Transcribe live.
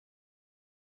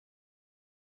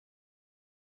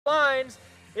lines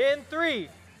in 3,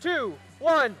 2,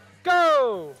 1,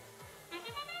 go!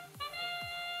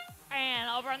 And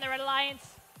over on the Red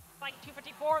Alliance, like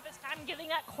 254, this time getting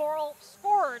that coral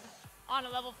scored on a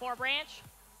level 4 branch,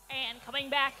 and coming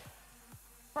back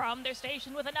from their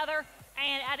station with another,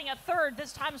 and adding a third,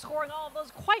 this time scoring all of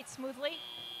those quite smoothly.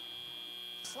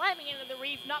 Slamming into the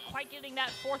reef, not quite getting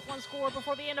that fourth one scored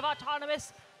before the end of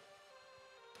Autonomous,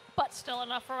 but still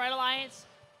enough for Red Alliance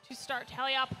to start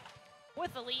tally up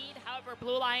with the lead. However,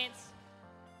 Blue Alliance,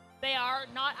 they are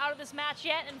not out of this match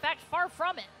yet. In fact, far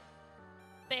from it.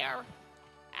 They are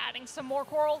adding some more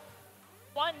coral.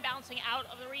 One bouncing out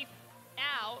of the reef.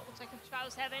 Now, it looks like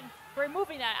 507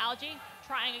 removing that algae.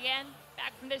 Trying again,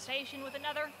 back from the station with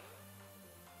another.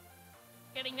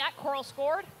 Getting that coral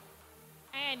scored.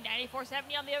 And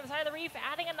 9470 on the other side of the reef,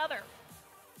 adding another.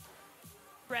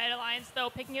 Red Alliance, though,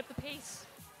 picking up the pace.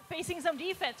 Facing some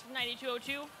defense from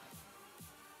 9202.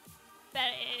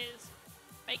 That is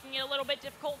making it a little bit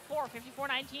difficult for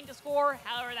 5419 to score.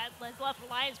 However, that has left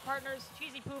Alliance partners,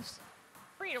 Cheesy Poofs,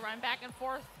 free to run back and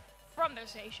forth from their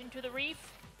station to the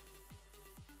reef.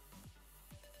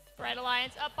 Red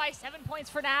Alliance up by 7 points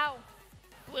for now.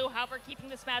 Blue, however, keeping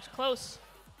this match close.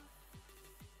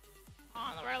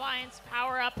 On the Red Alliance,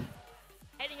 power up,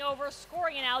 heading over,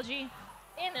 scoring an algae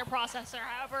in their processor.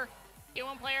 However,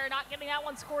 one player not getting that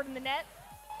one scored in the net.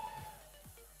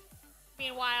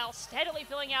 Meanwhile, steadily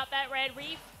filling out that red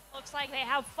reef. Looks like they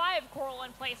have 5 coral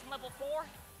in place on level 4,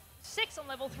 6 on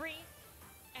level 3,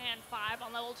 and 5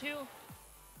 on level 2.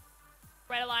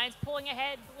 Red Alliance pulling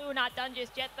ahead. Blue not done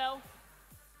just yet, though.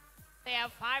 They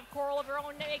have 5 coral of their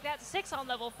own to make that 6 on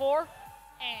level 4.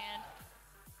 And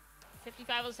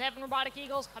 5507 Robotic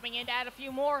Eagles coming in to add a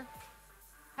few more.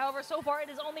 However, so far it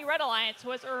is only Red Alliance who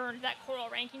has earned that coral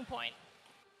ranking point.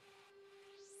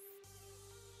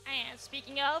 And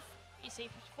speaking of, EC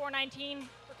 5419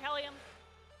 for Kellium,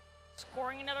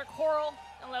 scoring another coral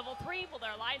on level 3, while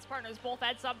their alliance partners both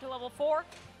add sub to level 4.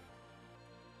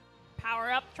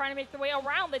 Power up, trying to make their way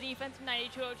around the defense of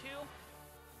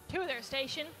 9202 to their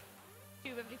station.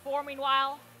 254,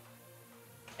 meanwhile,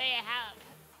 they have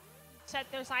set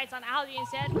their sights on algae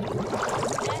instead. And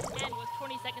with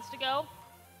 20 seconds to go,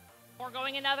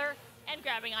 foregoing another and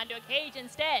grabbing onto a cage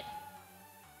instead.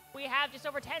 We have just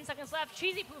over 10 seconds left.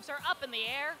 Cheesy Poofs are up in the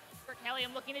air for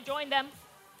Kellium looking to join them.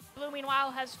 Blue,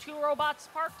 meanwhile, has 2 robots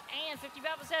parked and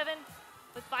 5507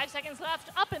 with 5 seconds left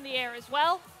up in the air as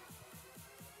well.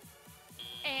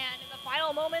 And in the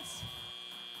final moments,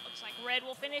 looks like Red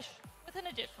will finish with an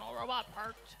additional robot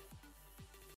parked.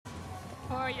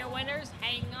 For your winners,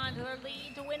 hanging on to their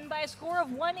lead to win by a score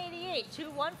of 188 to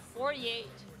 148.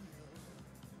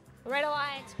 Red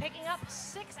Alliance picking up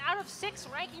 6 out of 6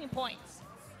 ranking points.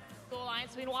 Blue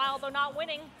Alliance, meanwhile, though not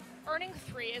winning, earning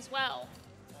 3 as well.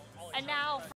 And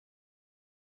now